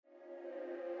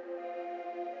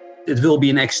It will be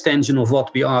an extension of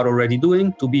what we are already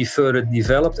doing to be further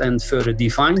developed and further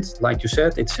defined. Like you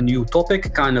said, it's a new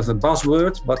topic, kind of a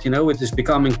buzzword, but it is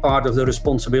becoming part of the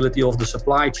responsibility of the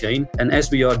supply chain. And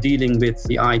as we are dealing with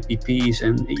the IPPs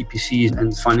and EPCs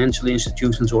and financial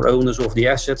institutions or owners of the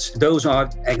assets, those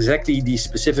are exactly the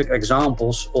specific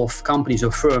examples of companies or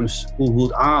firms who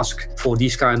would ask for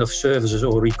these kind of services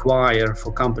or require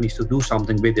for companies to do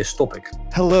something with this topic.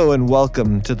 Hello and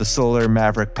welcome to the Solar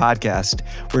Maverick podcast,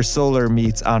 where solar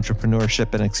meets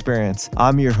entrepreneurship and experience.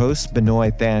 I'm your host,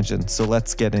 Benoit Thanjan, so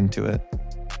let's get into it.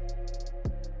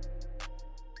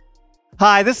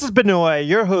 Hi, this is Benoit,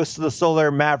 your host of the Solar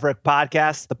Maverick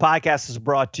podcast. The podcast is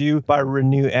brought to you by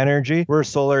Renew Energy. We're a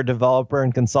solar developer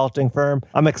and consulting firm.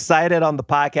 I'm excited on the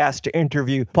podcast to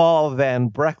interview Paul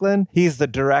Van Breckelen. He's the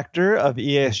director of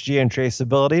ESG and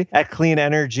traceability at Clean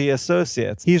Energy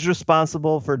Associates. He's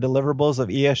responsible for deliverables of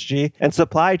ESG and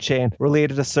supply chain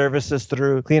related to services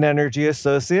through Clean Energy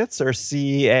Associates, or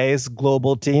CEA's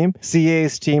global team.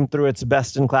 CEA's team, through its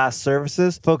best-in-class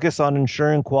services, focus on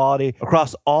ensuring quality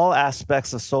across all aspects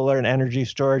of solar and energy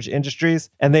storage industries,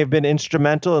 and they've been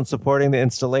instrumental in supporting the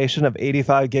installation of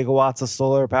 85 gigawatts of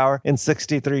solar power in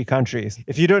 63 countries.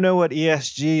 If you don't know what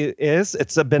ESG is,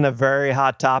 it's been a very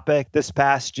hot topic this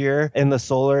past year in the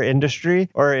solar industry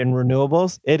or in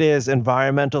renewables. It is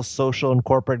environmental, social, and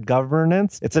corporate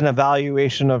governance. It's an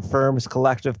evaluation of firms'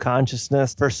 collective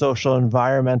consciousness for social and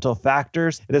environmental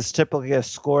factors. It is typically a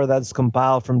score that's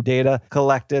compiled from data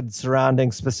collected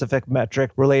surrounding specific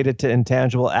metric related to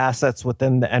intangible assets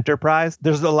within the enterprise.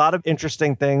 There's a lot of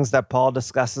interesting things that Paul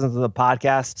discusses in the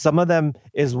podcast. Some of them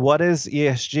is what is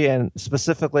ESG and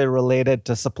specifically related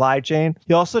to supply chain.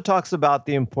 He also talks about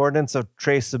the importance of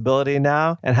traceability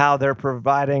now and how they're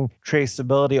providing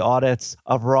traceability audits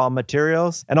of raw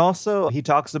materials. And also he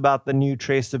talks about the new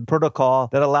traceability protocol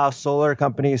that allows solar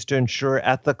companies to ensure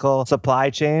ethical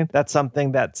supply chain. That's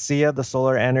something that SEIA, the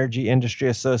Solar Energy Industry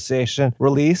Association,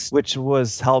 released, which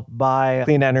was helped by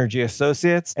Clean Energy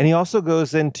Associates. And he also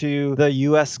goes into the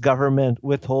U.S. government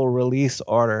withhold release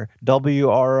order,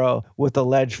 WRO, with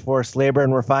alleged forced labor.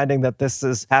 And we're finding that this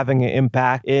is having an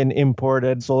impact in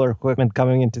imported solar equipment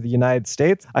coming into the United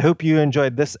States. I hope you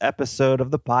enjoyed this episode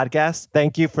of the podcast.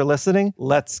 Thank you for listening.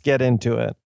 Let's get into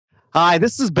it. Hi,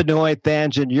 this is Benoit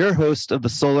Thanjan, your host of the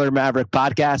Solar Maverick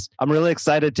podcast. I'm really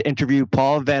excited to interview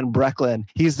Paul Van Breckelen.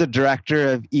 He's the director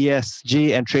of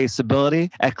ESG and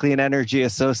traceability at Clean Energy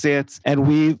Associates. And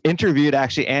we've interviewed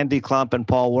actually Andy Klump and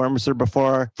Paul Wormser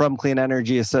before from Clean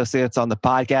Energy Associates on the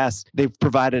podcast. They've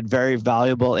provided very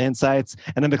valuable insights.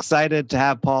 And I'm excited to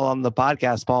have Paul on the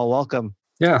podcast. Paul, welcome.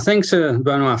 Yeah, thanks,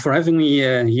 Benoit, for having me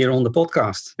here on the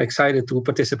podcast. Excited to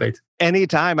participate.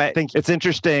 Anytime. I think it's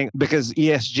interesting because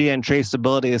ESG and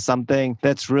traceability is something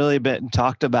that's really been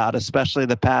talked about, especially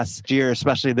the past year,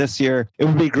 especially this year. It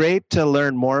would be great to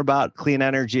learn more about Clean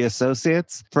Energy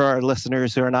Associates for our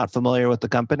listeners who are not familiar with the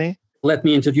company. Let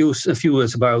me introduce a few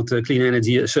words about Clean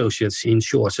Energy Associates in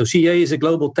short. So CEA is a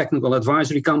global technical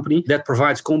advisory company that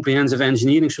provides comprehensive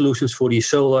engineering solutions for the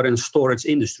solar and storage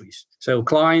industries. So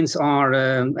clients are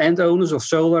end owners of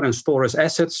solar and storage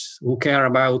assets who care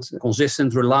about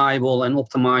consistent, reliable and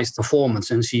optimized performance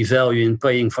and see value in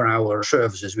paying for our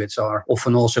services, which are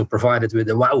often also provided with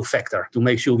a wow factor to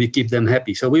make sure we keep them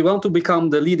happy. So we want to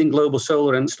become the leading global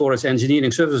solar and storage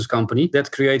engineering services company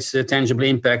that creates a tangible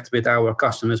impact with our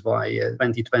customers by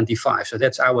 2025. So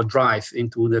that's our drive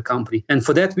into the company. And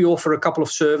for that, we offer a couple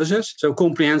of services. So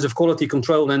comprehensive quality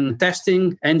control and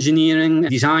testing, engineering,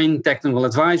 design, technical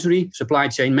advisory, supply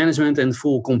chain management, and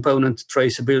full component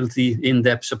traceability,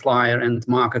 in-depth supplier and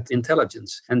market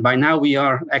intelligence. And by now we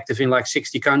are active in like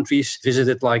 60 countries,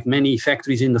 visited like many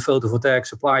factories in the photovoltaic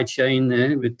supply chain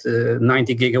with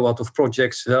 90 gigawatt of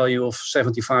projects, value of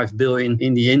 75 billion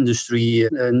in the industry,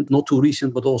 not too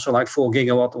recent, but also like 4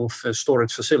 gigawatt of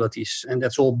storage facilities. And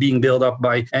that's all being built up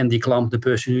by Andy Klump, the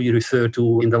person who you referred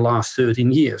to in the last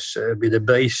 13 years, with a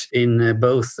base in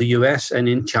both the US and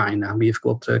in China. We've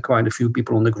got quite a few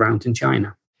people on the ground in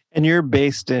China. And you're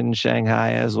based in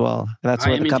Shanghai as well. That's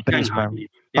where the company's primary.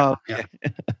 Yeah, yeah.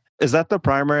 Is that the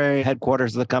primary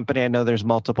headquarters of the company? I know there's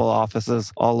multiple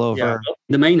offices all over. Yeah,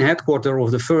 the main headquarters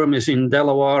of the firm is in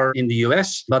Delaware in the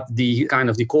US, but the kind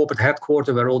of the corporate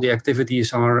headquarters where all the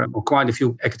activities are, or quite a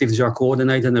few activities are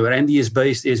coordinated, and where Andy is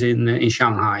based is in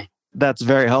Shanghai. That's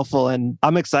very helpful. And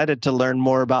I'm excited to learn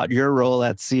more about your role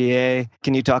at CEA.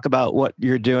 Can you talk about what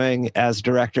you're doing as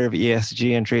Director of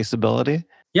ESG and Traceability?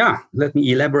 Yeah, let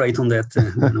me elaborate on that.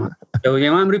 So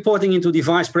I'm reporting into the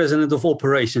Vice President of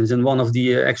Operations and one of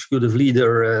the executive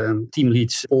leader, team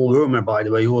leads, Paul Wormer, by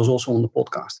the way, who was also on the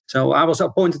podcast. So I was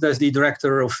appointed as the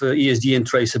Director of ESG and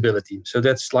Traceability. So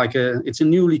that's it's a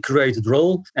newly created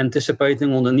role,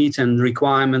 anticipating on the needs and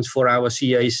requirements for our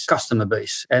CA's customer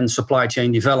base and supply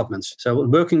chain developments. So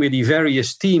working with the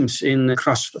various teams in a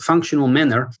cross-functional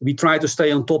manner, we try to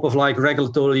stay on top of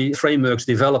regulatory frameworks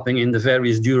developing in the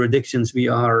various jurisdictions we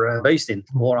are based in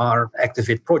or are active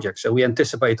with projects. So we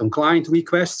anticipate on client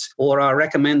requests or are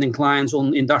recommending clients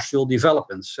on industrial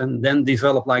developments and then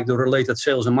develop the related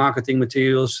sales and marketing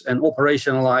materials and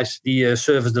operationalize the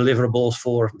service deliverables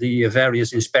for the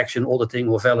various inspection, auditing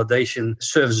or validation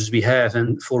services we have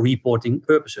and for reporting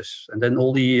purposes. And then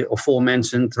all the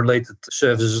aforementioned related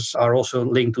services are also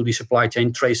linked to the supply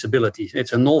chain traceability.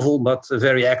 It's a novel but a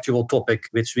very actual topic,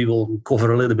 which we will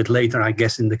cover a little bit later, I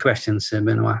guess, in the questions,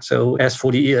 Benoit. So as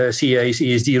for the CA's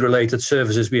ESG-related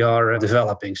services we are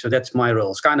developing. So that's my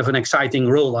role. It's kind of an exciting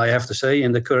role, I have to say,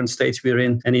 in the current stage we're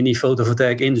in and in the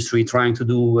photovoltaic industry, trying to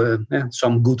do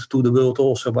some good to the world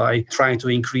also by trying to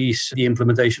increase the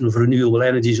implementation of renewable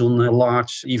energies on a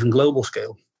large, even global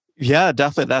scale. Yeah,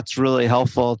 definitely. That's really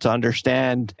helpful to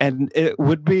understand. And it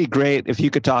would be great if you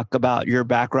could talk about your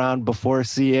background before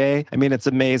CA. I mean, it's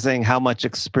amazing how much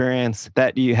experience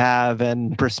that you have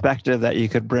and perspective that you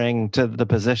could bring to the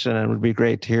position. And it would be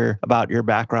great to hear about your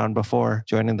background before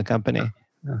joining the company.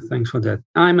 Thanks for that.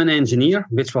 I'm an engineer,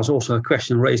 which was also a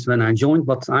question raised when I joined,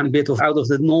 but I'm a bit out of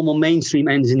the normal mainstream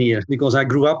engineer because I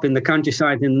grew up in the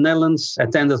countryside in the Netherlands,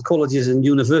 attended colleges and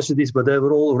universities, but they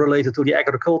were all related to the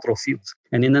agricultural field.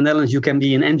 And in the Netherlands, you can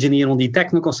be an engineer on the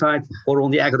technical side or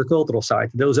on the agricultural side.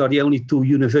 Those are the only two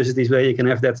universities where you can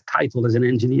have that title as an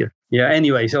engineer. Yeah,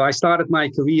 anyway, so I started my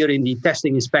career in the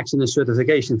testing, inspection and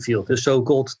certification field, the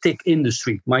so-called TIC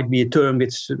industry. Might be a term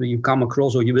which you come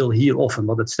across or you will hear often,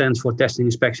 but it stands for testing,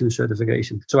 inspection and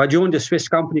certification. So I joined a Swiss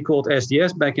company called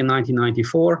SDS back in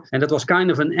 1994, and that was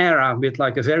kind of an era with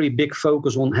a very big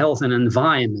focus on health and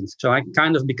environment. So I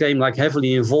kind of became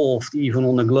heavily involved even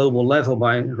on a global level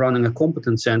by running a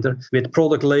competence center with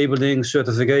product labeling,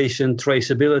 certification,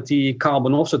 traceability,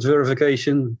 carbon offset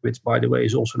verification, which by the way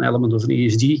is also an element of an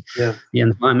ESG. Yeah. The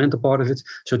environmental part of it.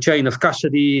 So chain of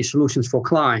custody solutions for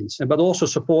clients, but also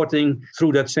supporting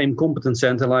through that same competence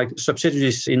center,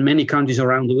 subsidiaries in many countries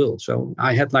around the world. So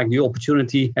I had the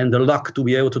opportunity and the luck to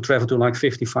be able to travel to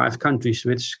 55 countries,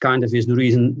 which kind of is the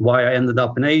reason why I ended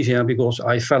up in Asia, because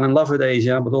I fell in love with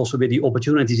Asia, but also with the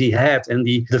opportunities he had and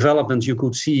the developments you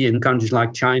could see in countries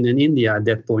like China and India at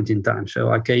that point in time.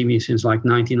 So I came here since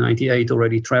 1998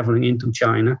 already traveling into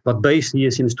China, but based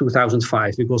here since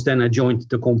 2005, because then I joined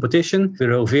the competition,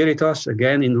 Bureau Veritas,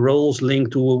 again in roles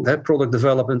linked to product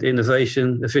development,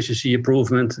 innovation, efficiency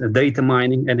improvement, data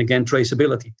mining, and again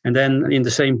traceability. And then in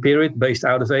the same period, based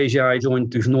out of Asia, I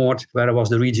joined TÜV Nord, where I was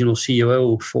the regional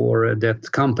COO for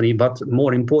that company. But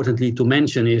more importantly to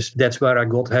mention is that's where I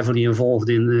got heavily involved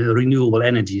in renewable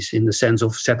energies in the sense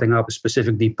of setting up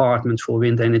specific departments for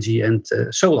wind energy and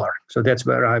solar. So that's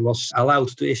where I was allowed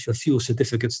to issue a few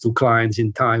certificates to clients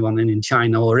in Taiwan and in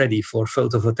China already for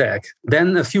photovoltaic.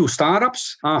 Then a few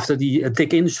startups after the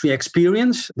TIC industry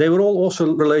experience. They were all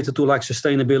also related to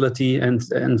sustainability and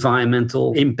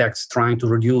environmental impacts, trying to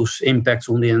reduce impacts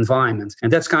on the environment.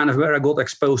 And that's kind of where I got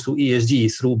exposed to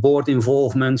ESG through board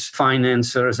involvements,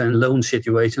 financiers and loan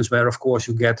situations where, of course,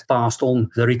 you get passed on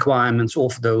the requirements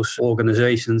of those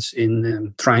organizations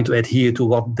in trying to adhere to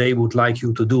what they would like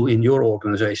you to do in your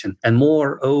organization. And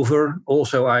moreover,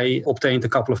 also I obtained a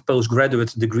couple of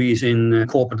postgraduate degrees in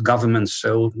corporate governance,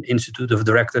 so Institute of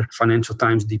Director, Financial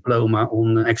Times diploma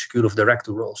on executive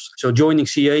director roles. So joining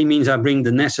CA means I bring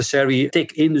the necessary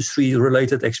TIC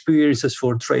industry-related experiences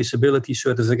for traceability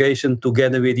certification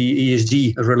together with the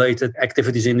ESG-related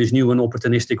activities in this new and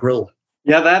opportunistic role.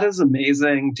 Yeah, that is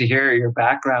amazing to hear your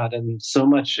background and so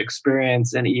much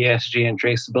experience in ESG and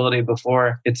traceability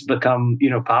before it's become,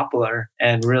 popular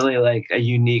and really a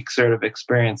unique sort of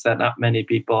experience that not many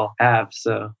people have.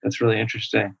 So that's really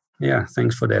interesting. Yeah,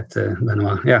 thanks for that,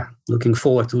 Benoit. Yeah, looking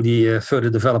forward to the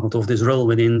further development of this role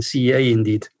within CA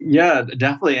indeed. Yeah,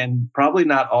 definitely. And probably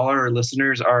not all our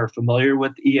listeners are familiar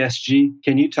with ESG.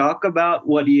 Can you talk about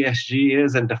what ESG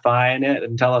is and define it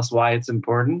and tell us why it's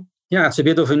important? Yeah, it's a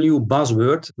bit of a new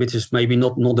buzzword, which is maybe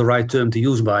not the right term to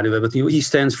use, by the way, but E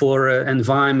stands for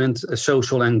environment,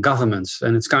 social, and governance.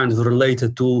 And it's kind of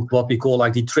related to what we call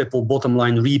like the triple bottom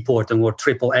line reporting or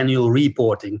triple annual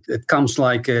reporting. It comes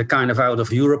like kind of out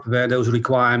of Europe, where those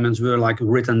requirements were like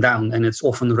written down. And it's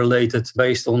often related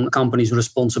based on companies'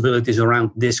 responsibilities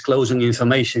around disclosing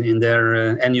information in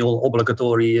their annual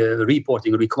obligatory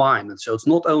reporting requirements. So it's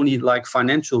not only like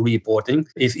financial reporting.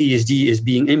 If ESG is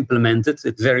being implemented,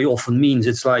 it very often means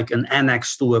it's like an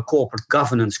annex to a corporate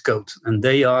governance code. And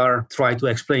they are try to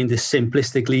explain this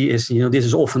simplistically is, this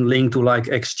is often linked to like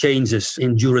exchanges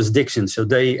in jurisdictions. So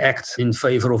they act in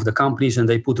favor of the companies and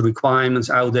they put requirements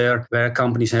out there where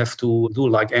companies have to do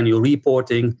like annual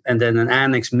reporting. And then an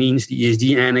annex means the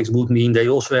ESG annex would mean they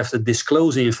also have to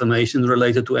disclose information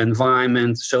related to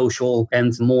environment, social,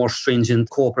 and more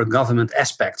stringent corporate government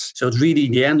aspects. So it's really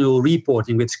the annual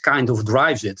reporting which kind of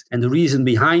drives it. And the reason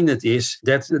behind it is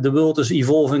that the world is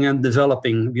evolving and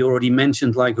developing. We already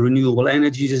mentioned like renewable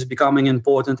energies is becoming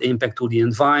important, impact to the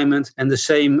environment, and the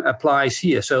same applies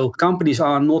here. So companies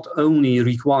are not only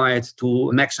required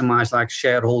to maximize like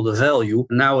shareholder value.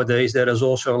 Nowadays, there is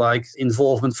also like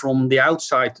involvement from the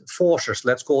outside forces,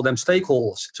 let's call them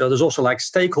stakeholders. So there's also like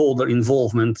stakeholder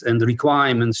involvement and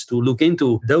requirements to look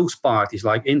into those parties,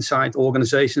 like inside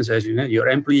organizations, as you know, your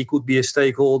employee could be a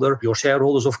stakeholder, your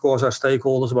shareholders, of course, are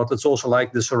stakeholders, but it's also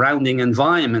like the surrounding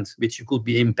environment which you could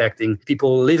be impacting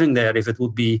people living there if it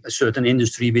would be a certain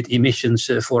industry with emissions,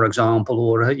 for example,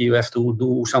 or you have to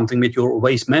do something with your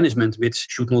waste management, which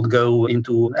should not go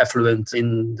into effluent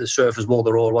in the surface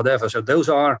water or whatever. So those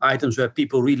are items where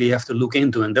people really have to look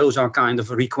into. And those are kind of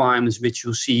requirements which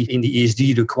you see in the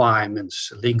ESG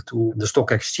requirements linked to the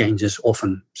stock exchanges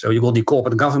often. So you got the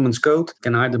corporate governance code,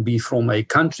 can either be from a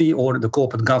country or the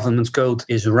corporate governance code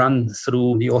is run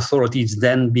through the authorities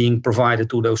then being provided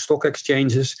to those stock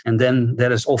exchanges. And then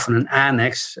there is often an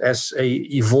annex as a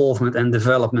evolvement and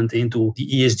development into the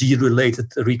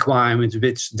ESG-related requirements,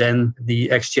 which then the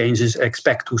exchanges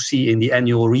expect to see in the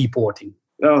annual reporting.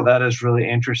 Oh, that is really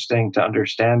interesting to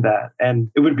understand that. And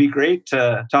it would be great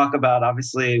to talk about,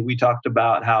 obviously, we talked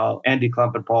about how Andy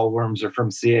Klump and Paul Wormser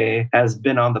from CAA has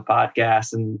been on the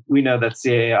podcast. And we know that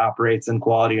CAA operates in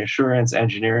quality assurance,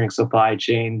 engineering, supply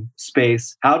chain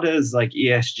space. How does like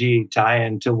ESG tie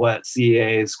into what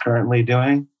CAA is currently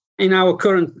doing? In our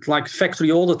current like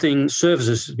factory auditing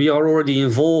services, we are already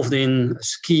involved in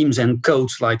schemes and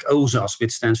codes like OHSAS,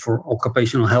 which stands for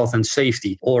Occupational Health and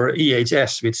Safety, or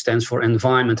EHS, which stands for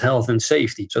Environment, Health and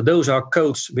Safety. So those are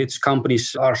codes which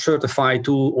companies are certified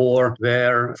to, or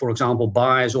where, for example,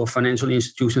 buyers or financial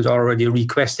institutions are already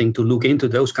requesting to look into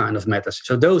those kind of matters.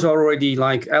 So those are already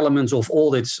like elements of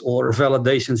audits or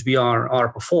validations we are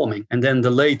performing. And then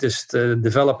the latest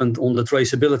development on the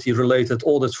traceability related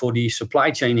audits for the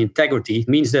supply chain integrity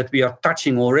means that we are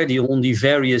touching already on the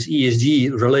various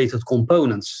ESG related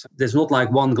components. There's not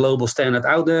like one global standard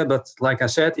out there, but like I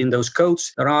said, in those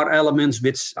codes, there are elements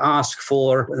which ask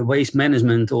for waste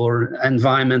management or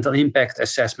environmental impact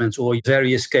assessments or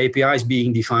various KPIs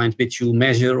being defined, which you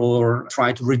measure or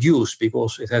try to reduce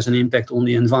because it has an impact on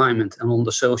the environment. And on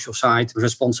the social side,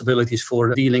 responsibilities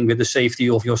for dealing with the safety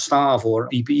of your staff or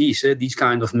PPEs, these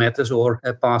kind of matters, or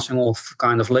passing off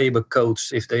kind of labor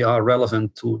codes if they are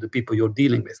relevant to the people you're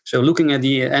dealing with. So looking at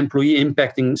the employee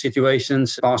impacting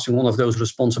situations, passing one of those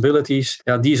responsibilities,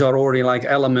 these are already like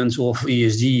elements of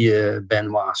ESG,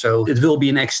 Benoit. So it will be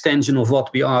an extension of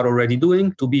what we are already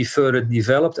doing to be further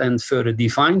developed and further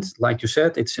defined. Like you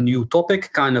said, it's a new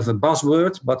topic, kind of a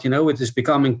buzzword, but it is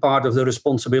becoming part of the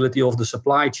responsibility of the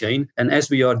supply chain. And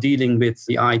as we are dealing with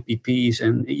the IPPs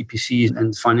and EPCs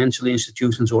and financial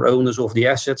institutions or owners of the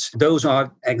assets, those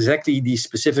are exactly the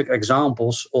specific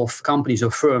examples of companies or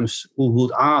firms who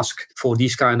would ask for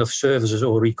these kind of services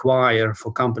or require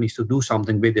for companies to do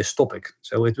something with this topic.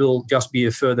 So it will just be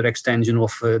a further extension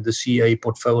of the CA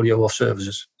portfolio of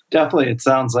services. Definitely, it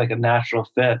sounds like a natural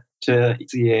fit to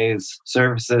CA's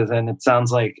services. And it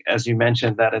sounds like, as you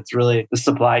mentioned, that it's really the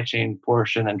supply chain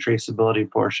portion and traceability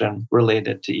portion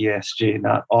related to ESG,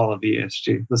 not all of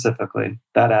ESG, specifically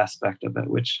that aspect of it,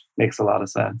 which makes a lot of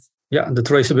sense. Yeah, the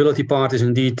traceability part is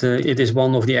indeed, it is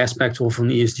one of the aspects of an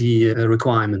ESG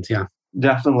requirement, yeah.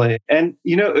 Definitely. And,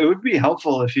 it would be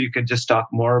helpful if you could just talk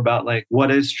more about like what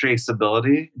is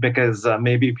traceability, because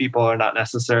maybe people are not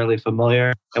necessarily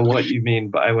familiar and what you mean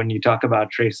by when you talk about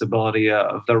traceability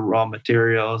of the raw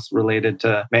materials related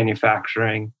to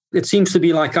manufacturing It seems to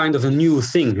be like kind of a new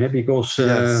thing because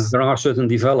there are certain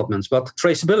developments. But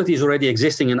traceability is already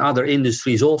existing in other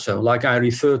industries also. Like I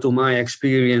refer to my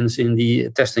experience in the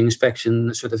testing,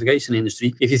 inspection, certification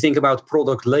industry. If you think about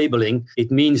product labeling,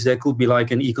 it means there could be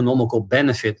like an economical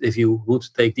benefit if you would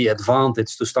take the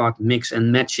advantage to start mix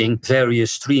and matching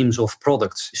various streams of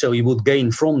products. So you would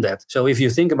gain from that. So if you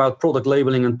think about product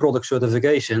labeling and product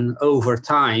certification over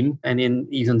time, and in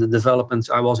even the developments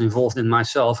I was involved in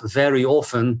myself, very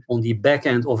often on the back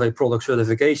end of a product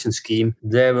certification scheme,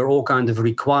 there were all kinds of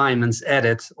requirements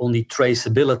added on the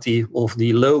traceability of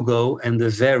the logo and the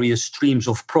various streams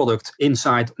of product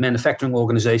inside manufacturing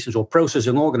organizations or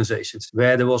processing organizations,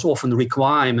 where there was often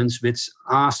requirements which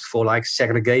asked for like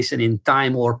segregation in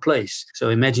time or place. So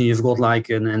imagine you've got like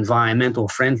an environmental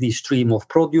friendly stream of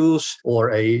produce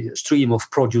or a stream of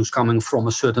produce coming from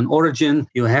a certain origin.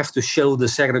 You have to show the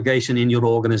segregation in your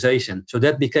organization. So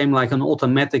that became like an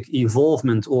automatic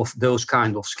evolvement of those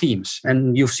kind of schemes.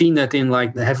 And you've seen that in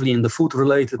like heavily in the food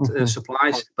related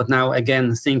supplies. But now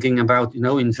again, thinking about,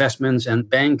 investments and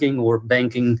banking or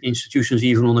banking institutions,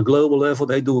 even on a global level,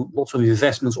 they do lots of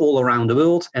investments all around the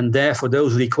world. And therefore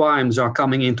those requirements are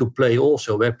coming into play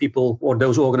also, where people or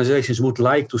those organizations would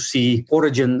like to see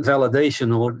origin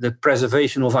validation or the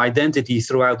preservation of identity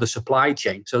throughout the supply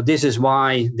chain. So this is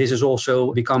why this is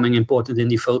also becoming important in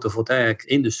the photovoltaic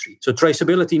industry. So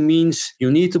traceability means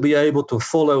you need to be able to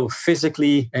follow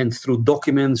physically and through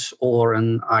documents or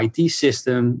an IT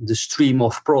system the stream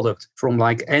of product from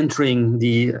like entering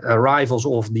the arrivals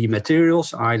of the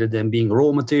materials, either them being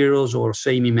raw materials or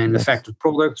semi-manufactured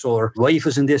products or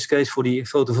wafers in this case for the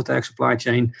photovoltaic supply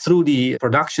chain, through the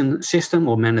production system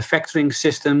or manufacturing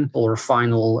system or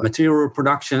final material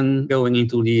production going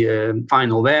into the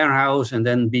final warehouse and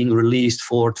then being released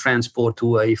for transport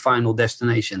to a final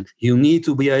destination. You need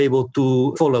to be able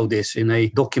to follow this in a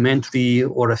documentary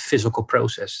or a physical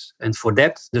process. And for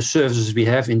that, the services we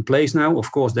have in place now,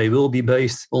 of course, they will be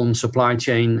based on supply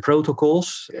chain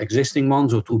protocols, existing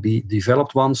ones or to be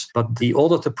developed ones. But the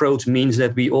audit approach means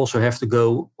that we also have to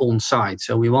go on site.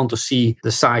 So we want to see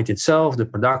the site itself, the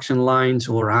production lines,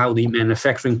 or how the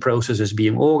manufacturing process is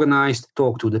being organized,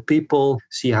 talk to the people,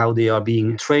 see how they are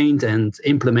being trained and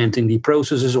implementing the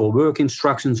processes or work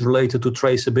instructions related to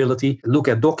traceability. Look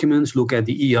at documents, look at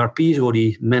the ERPs or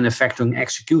the manufacturing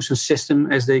execution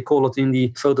system, as they call it in the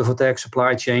photovoltaic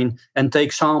supply chain, and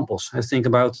take samples. I think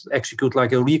about execute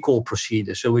like a recall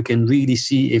procedure. So we can really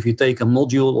see if you take a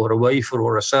module or a wafer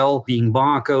or a cell being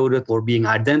barcoded or being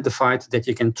identified, that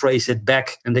you can trace it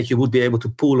back and that you would be able to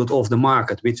pull it off the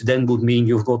market, which then would mean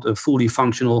you've got a fully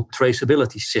functional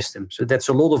traceability system. So that's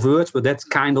a lot of words, but that's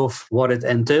kind of what it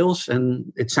entails.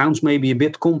 And it sounds maybe a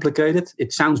bit complicated.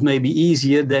 It sounds maybe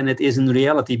easier than it is in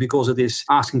reality, because it is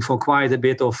asking for quite a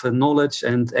bit of knowledge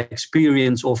and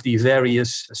experience of the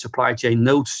various supply chain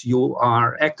nodes you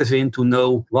are active in to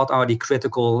know what are the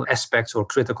critical aspects or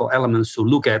critical elements to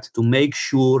look at to make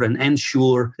sure and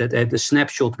ensure that at the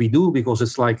snapshot we do, because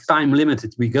it's like time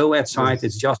limited. We go at site,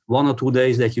 it's just 1 or 2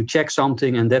 days that you check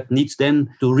something, and that needs then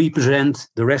to represent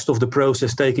the rest of the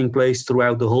process taking place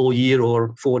throughout the whole year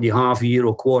or for the half year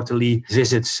or quarterly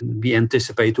visits we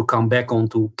anticipate to come back on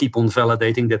to keep on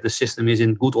validating that the system is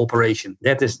in good operation.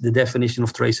 That is the definition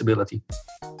of traceability.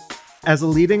 As a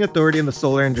leading authority in the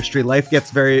solar industry, life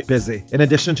gets very busy. In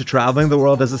addition to traveling the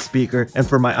world as a speaker and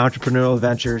for my entrepreneurial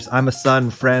ventures, I'm a son,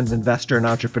 friend, investor, and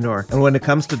entrepreneur. And when it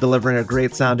comes to delivering a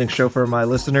great sounding show for my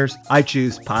listeners, I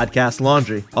choose Podcast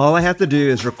Laundry. All I have to do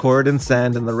is record and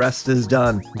send, and the rest is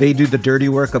done. They do the dirty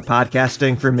work of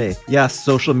podcasting for me. Yes,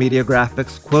 social media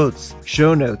graphics, quotes,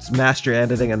 show notes, master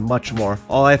editing, and much more.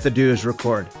 All I have to do is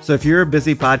record. So if you're a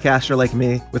busy podcaster like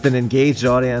me with an engaged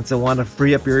audience and want to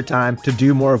free up your time to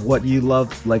do more of what you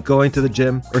love, like going to the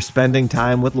gym or spending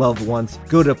time with loved ones,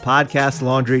 go to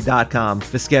podcastlaundry.com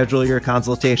to schedule your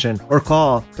consultation or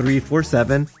call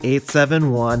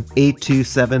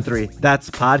 347-871-8273. That's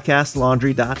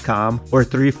podcastlaundry.com or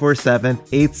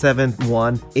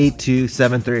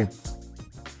 347-871-8273.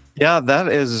 Yeah, that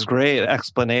is great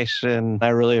explanation. I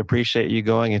really appreciate you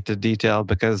going into detail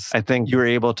because I think you were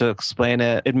able to explain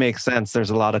it. It makes sense.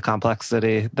 There's a lot of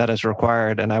complexity that is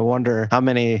required. And I wonder how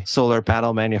many solar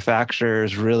panel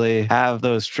manufacturers really have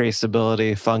those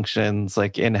traceability functions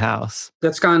like in-house.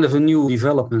 That's kind of a new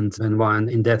development, and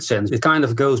in that sense, it kind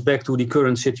of goes back to the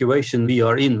current situation we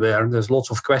are in, where there's lots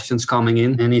of questions coming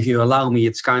in. And if you allow me,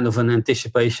 it's kind of an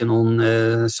anticipation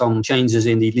on some changes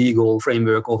in the legal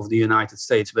framework of the United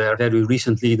States, where where very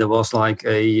recently there was like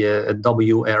a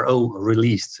WRO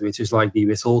released, which is like the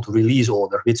withhold release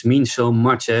order, which means so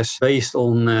much as based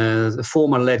on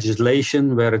former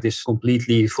legislation where it is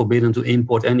completely forbidden to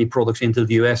import any products into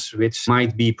the US which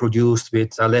might be produced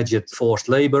with alleged forced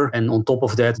labor. And on top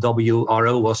of that,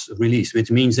 WRO was released,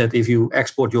 which means that if you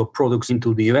export your products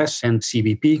into the US and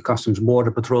CBP, Customs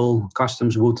Border Patrol,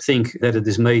 Customs would think that it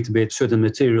is made with certain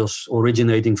materials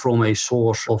originating from a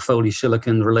source of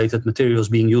polysilicon related materials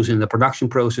being used in the production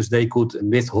process, they could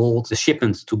withhold the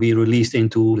shipment to be released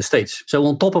into the States. So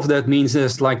on top of that means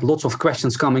there's like lots of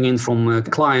questions coming in from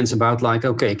clients about like,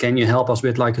 okay, can you help us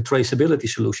with like a traceability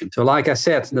solution? So like I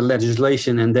said, the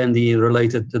legislation and then the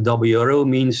related WRO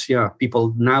means,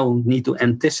 people now need to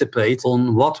anticipate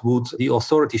on what would the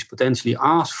authorities potentially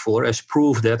ask for as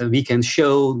proof that we can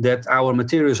show that our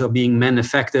materials are being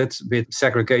manufactured with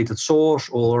segregated source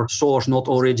or source not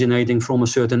originating from a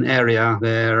certain area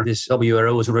where this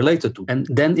WRO is related to. And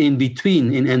then in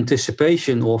between, in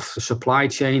anticipation of supply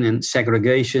chain and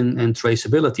segregation and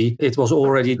traceability, it was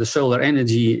already the Solar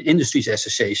Energy Industries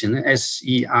Association,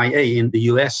 SEIA in the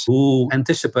US, who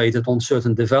anticipated on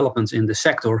certain developments in the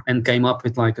sector and came up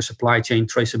with like a supply chain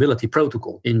traceability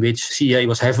protocol in which CA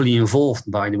was heavily involved,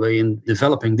 by the way, in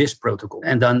developing this protocol.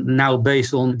 And then now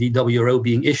based on the WRO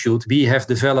being issued, we have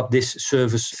developed this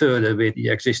service further with the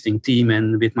existing team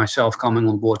and with myself coming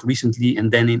on board recently,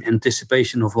 and then in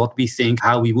anticipation of what we think,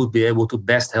 how we would be able to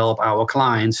best help our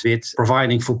clients with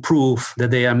providing for proof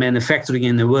that they are manufacturing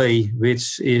in a way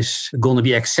which is going to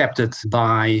be accepted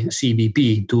by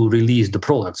CBP to release the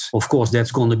products. Of course,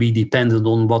 that's going to be dependent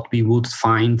on what we would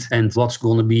find and what's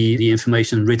going to be the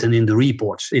information written in the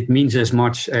reports. It means as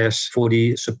much as for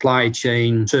the supply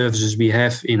chain services we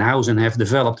have in-house and have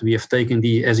developed, we have taken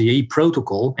the SEIA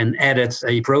protocol and added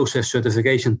a process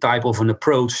certification type of an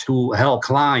approach to help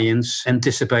clients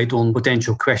anticipate on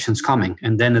potential questions coming.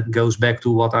 And then it goes back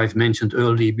to what I've mentioned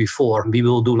earlier before. We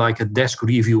will do like a desk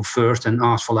review first and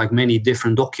ask for like many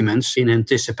different documents in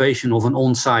anticipation of an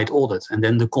on-site audit. And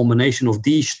then the combination of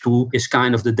these two is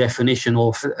kind of the definition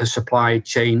of a supply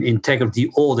chain integrity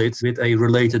audit with a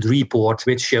related report,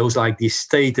 which shows like the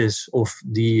status of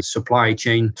the supply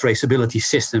chain traceability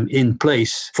system in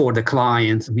place for the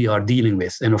client we are dealing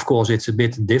with. And of course, it's a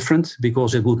bit different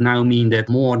because it would now mean that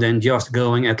more than just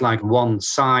going at like one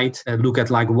site, look at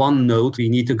like one node, we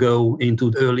need to go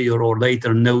into the earlier or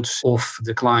later nodes of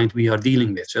the client we are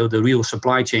dealing with. So the real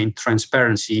supply chain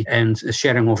transparency and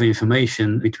sharing of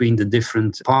information between the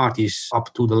different parties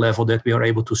up to the level that we are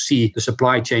able to see the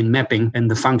supply chain mapping and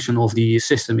the function of the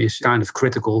system is kind of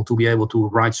critical to be able to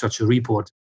write such a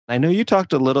report. I know you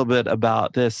talked a little bit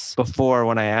about this before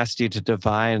when I asked you to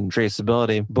define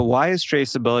traceability, but why is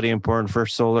traceability important for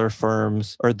solar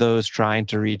firms or those trying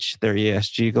to reach their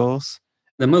ESG goals?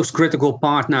 The most critical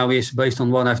part now is based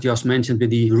on what I've just mentioned with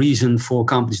the reason for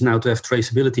companies now to have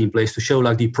traceability in place to show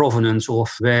like the provenance of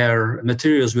where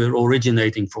materials were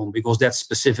originating from, because that's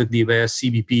specifically where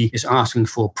CBP is asking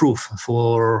for proof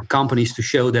for companies to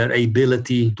show their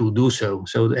ability to do so.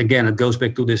 So again, it goes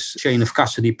back to this chain of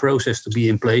custody process to be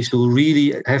in place to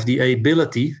really have the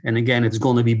ability. And again, it's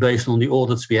going to be based on the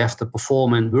audits we have to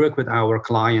perform and work with our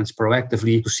clients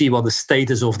proactively to see what the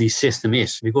status of the system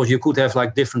is, because you could have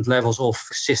like different levels of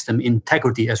system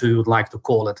integrity, as we would like to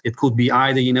call it. It could be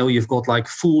either, you've got like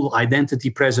full identity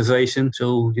preservation.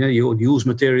 So, you use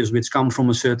materials which come from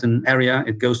a certain area.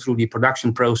 It goes through the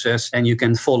production process and you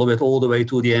can follow it all the way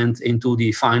to the end into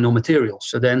the final materials.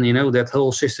 So then, that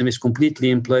whole system is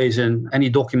completely in place and any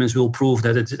documents will prove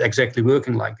that it's exactly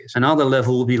working like this. Another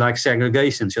level will be like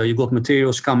segregation. So you've got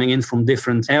materials coming in from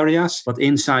different areas, but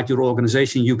inside your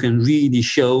organization, you can really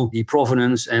show the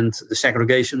provenance and the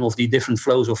segregation of the different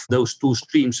flows of those two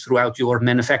streams throughout your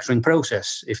manufacturing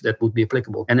process, if that would be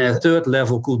applicable. And a third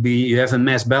level could be you have a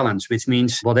mass balance, which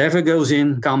means whatever goes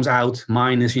in comes out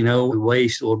minus,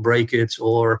 waste or breakage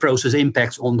or process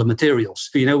impacts on the materials.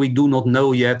 So, we do not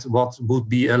know yet what would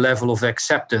be a level of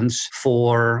acceptance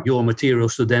for your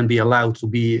materials to then be allowed to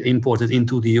be imported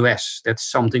into the US. That's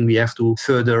something we have to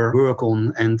further work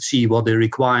on and see what the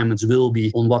requirements will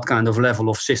be on what kind of level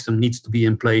of system needs to be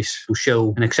in place to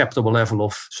show an acceptable level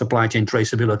of supply chain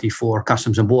traceability for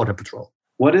Customs and Border Patrol.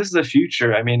 What is the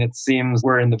future? I mean, it seems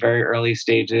we're in the very early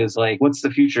stages. Like, what's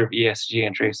the future of ESG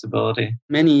and traceability?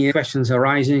 Many questions are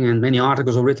rising and many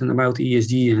articles are written about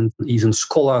ESG, and even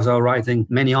scholars are writing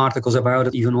many articles about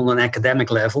it, even on an academic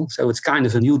level. So it's kind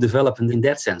of a new development in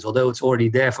that sense, although it's already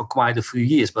there for quite a few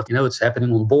years. But, it's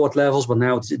happening on board levels, but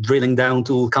now it's drilling down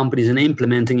to companies and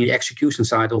implementing the execution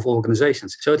side of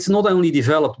organizations. So it's not only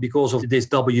developed because of this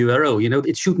WRO,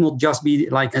 it should not just be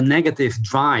like a negative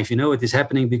drive, it is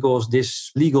happening because this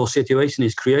this legal situation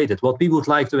is created. What we would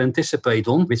like to anticipate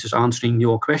on, which is answering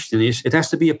your question, is it has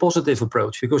to be a positive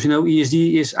approach because,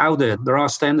 ESG is out there. There are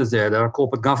standards there. There are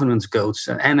corporate governance codes.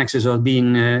 Annexes are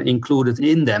being included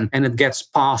in them, and it gets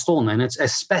passed on. And it's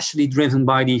especially driven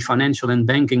by the financial and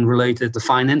banking related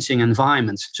financing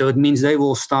environments. So it means they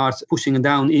will start pushing it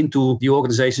down into the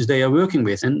organizations they are working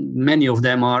with. And many of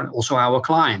them are also our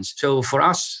clients. So for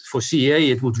us, for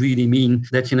CEA, it would really mean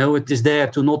that, it is there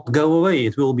to not go away.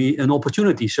 It will be an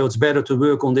opportunity. So it's better to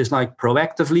work on this like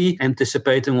proactively,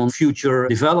 anticipating on future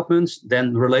developments,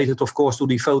 then related, of course, to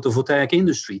the photovoltaic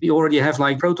industry. We already have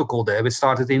like protocol there, which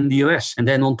started in the US. And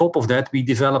then on top of that, we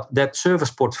developed that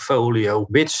service portfolio,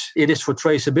 which it is for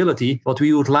traceability, but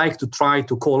we would like to try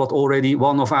to call it already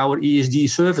one of our ESG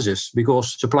services,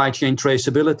 because supply chain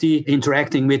traceability,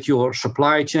 interacting with your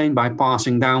supply chain by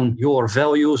passing down your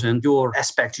values and your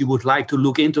aspects you would like to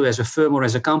look into as a firm or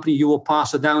as a company, you will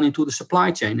pass it down into the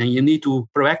supply chain. And you need to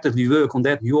proactively work on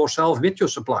that yourself with your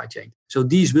supply chain. So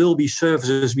these will be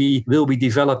services we will be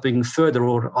developing further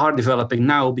or are developing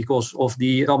now because of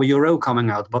the WRO coming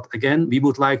out. But again, we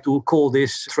would like to call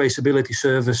this traceability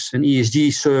service an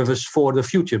ESG service for the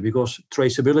future, because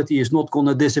traceability is not going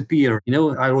to disappear.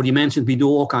 I already mentioned we do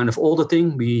all kind of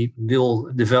auditing. We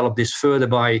will develop this further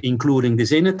by including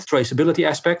this in it, traceability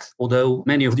aspect, although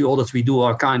many of the audits we do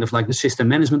are kind of like the system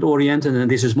management oriented, and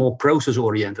this is more process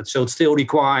oriented. So it still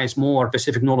requires more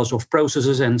specific knowledge of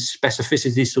processes and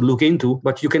specificities to look into.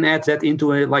 But you can add that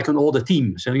into an audit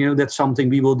team. So, that's something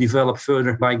we will develop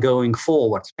further by going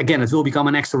forward. Again, it will become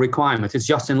an extra requirement. It's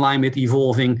just in line with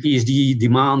evolving ESG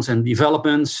demands and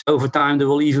developments. Over time, there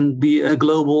will even be a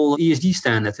global ESG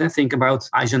standard. Think about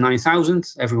ISO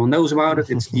 9000. Everyone knows about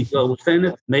it. It's the global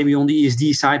standard. Maybe on the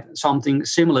ESG side, something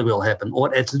similar will happen.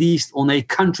 Or at least on a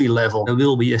country level, there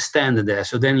will be a standard there.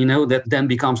 So then, that then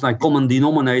becomes like common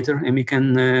denominator. And we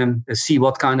can see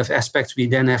what kind of aspects we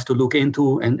then have to look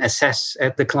into and assess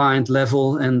at the client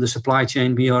level and the supply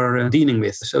chain we are dealing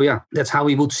with. So that's how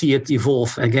we would see it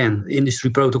evolve. Again, industry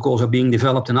protocols are being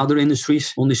developed in other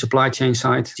industries. On the supply chain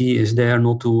side, ESG is there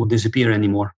not to disappear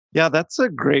anymore. Yeah, that's a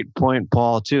great point,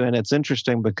 Paul, too. And it's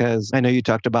interesting because I know you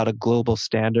talked about a global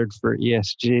standard for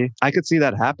ESG. I could see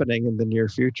that happening in the near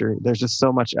future. There's just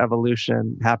so much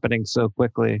evolution happening so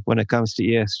quickly when it comes to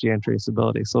ESG and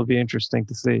traceability. So it'll be interesting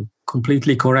to see.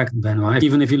 Completely correct, Benoit.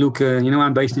 Even if you look,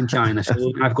 I'm based in China,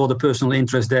 so I've got a personal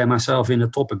interest there myself in the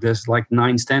topic. There's like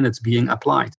 9 standards being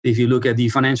applied. If you look at the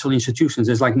financial institutions,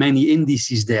 there's like many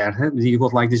indices there. You've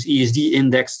got like this ESG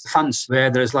indexed funds where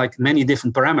there's like many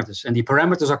different parameters. And the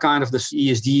parameters are kind of the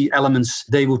ESG elements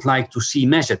they would like to see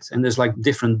measured. And there's like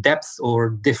different depth or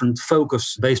different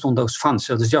focus based on those funds.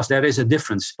 So there is a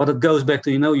difference. But it goes back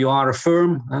to, you are a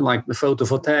firm, like the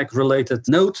photovoltaic related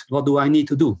node. What do I need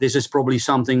to do? This is probably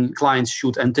something clients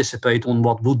should anticipate on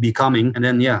what would be coming. And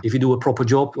then, if you do a proper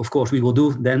job, of course we will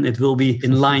do, then it will be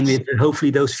in line with hopefully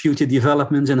those future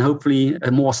developments and hopefully a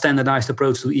more standardized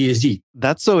approach to ESG.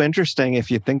 That's so interesting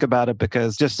if you think about it,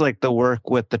 because just like the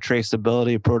work with the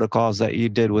traceability protocols that you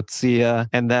did with SIA,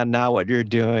 and then now what you're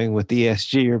doing with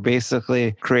ESG, you're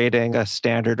basically creating a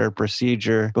standard or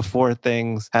procedure before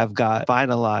things have got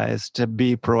finalized to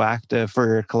be proactive for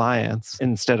your clients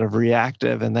instead of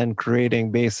reactive, and then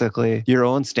creating basically your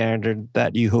own standard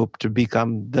that you hope to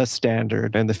become the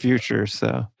standard in the future.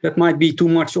 So that might be too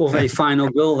much of a final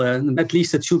goal. At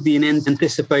least it should be an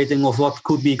anticipating of what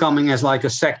could be coming as like a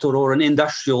sector or an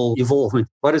industrial evolvement.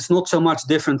 But it's not so much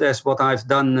different as what I've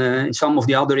done in some of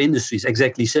the other industries,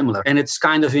 exactly similar. And it's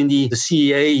kind of in the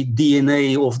CEA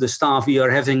DNA of the staff we are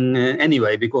having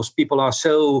anyway, because people are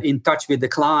so in touch with the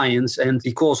clients, and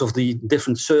because of the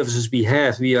different services we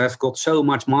have got so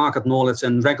much market knowledge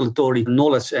and regulatory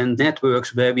knowledge and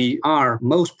networks where we are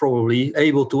most probably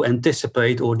able to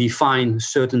anticipate or define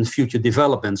certain future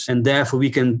developments. And therefore we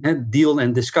can deal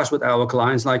and discuss with our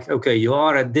clients like, okay, you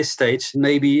are at this stage.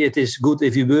 Maybe it is good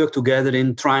if you work together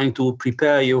in trying to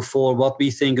prepare you for what we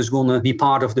think is going to be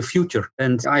part of the future.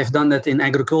 And I've done that in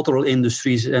agricultural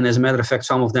industries. And as a matter of fact,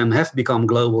 some of them have become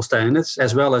global standards,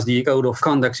 as well as the code of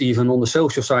conducts, even on the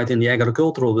social side in the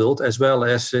agricultural world, as well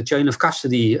as chain of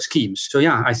custody schemes. So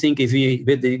I think if we,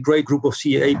 with the great group of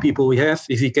CEA people we have,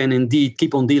 if we can indeed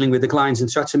keep on dealing with the clients in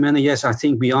such a manner, yes, I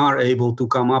think we are able to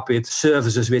come up with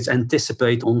services which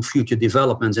anticipate on future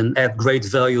developments and add great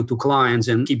value to clients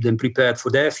and keep them prepared for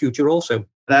their future also.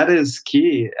 That is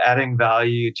key, adding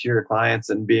value to your clients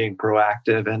and being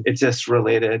proactive. And it's just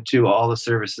related to all the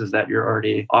services that you're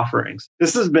already offering.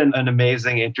 This has been an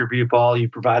amazing interview, Paul. You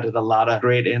provided a lot of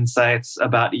great insights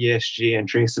about ESG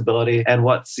and traceability and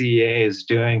what CEA is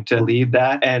doing to lead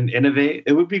that and innovate.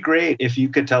 It would be great if you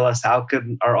could tell us how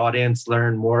could our audience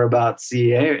learn more about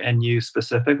CEA and you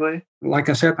specifically? Like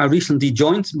I said, I recently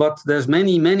joined, but there's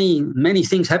many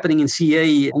things happening in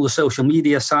CEA on the social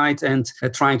media side and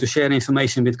trying to share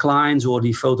information with clients or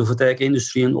the photovoltaic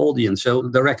industry and audience. So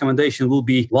the recommendation will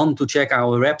be, one, to check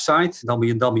our website,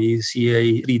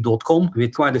 www.cea3.com,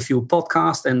 with quite a few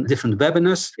podcasts and different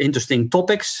webinars, interesting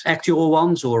topics, actual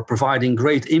ones, or providing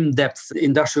great in-depth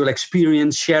industrial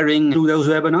experience sharing through those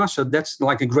webinars. So that's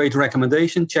like a great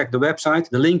recommendation. Check the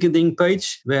website, the LinkedIn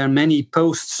page, where many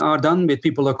posts are done with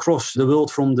people across the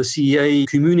world from the CEA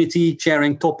community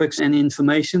sharing topics and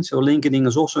information. So LinkedIn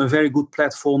is also a very good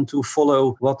platform to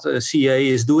follow what CEA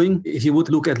is doing. If you would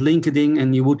look at LinkedIn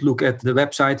and you would look at the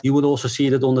website, you would also see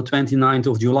that on the 29th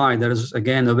of July, there is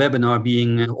again a webinar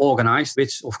being organized,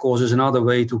 which of course is another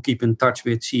way to keep in touch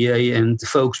with CEA and the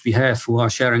folks we have who are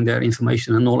sharing their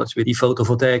information and knowledge with the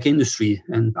photovoltaic industry.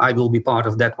 And I will be part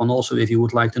of that one also if you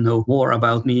would like to know more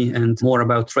about me and more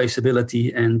about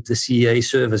traceability and the CEA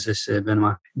services,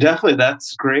 Benoit. Definitely,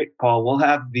 that's great, Paul. We'll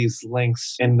have these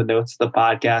links in the notes of the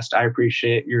podcast. I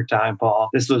appreciate your time, Paul.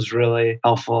 This was really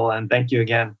helpful, and thank you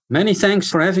again. Many thanks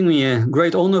for having me. A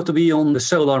great honor to be on the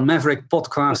Solar Maverick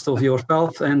podcast of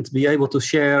yourself and be able to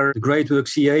share the great work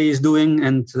CEA is doing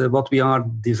and what we are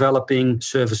developing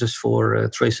services for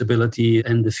traceability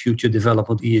and the future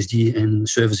development ESG and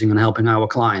servicing and helping our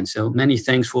clients. So many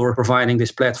thanks for providing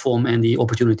this platform and the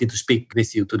opportunity to speak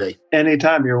with you today.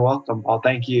 Anytime. You're welcome, Paul.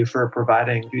 Thank you for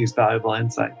providing these valuable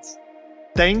insights.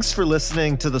 Thanks for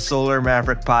listening to the Solar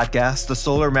Maverick podcast. The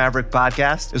Solar Maverick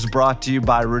podcast is brought to you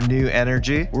by Renew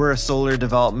Energy. We're a solar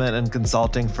development and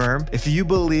consulting firm. If you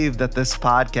believe that this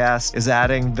podcast is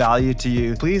adding value to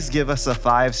you, please give us a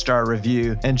 5-star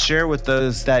review and share with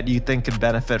those that you think could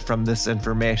benefit from this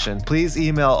information. Please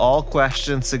email all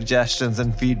questions, suggestions,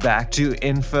 and feedback to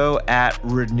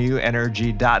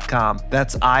info@renewenergy.com.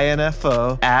 That's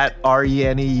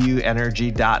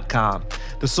info@reneuenergy.com.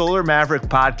 The Solar Maverick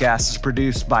podcast is produced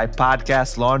by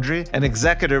Podcast Laundry and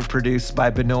executive produced by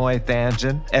Benoit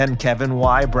Thanjan and Kevin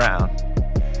Y. Brown.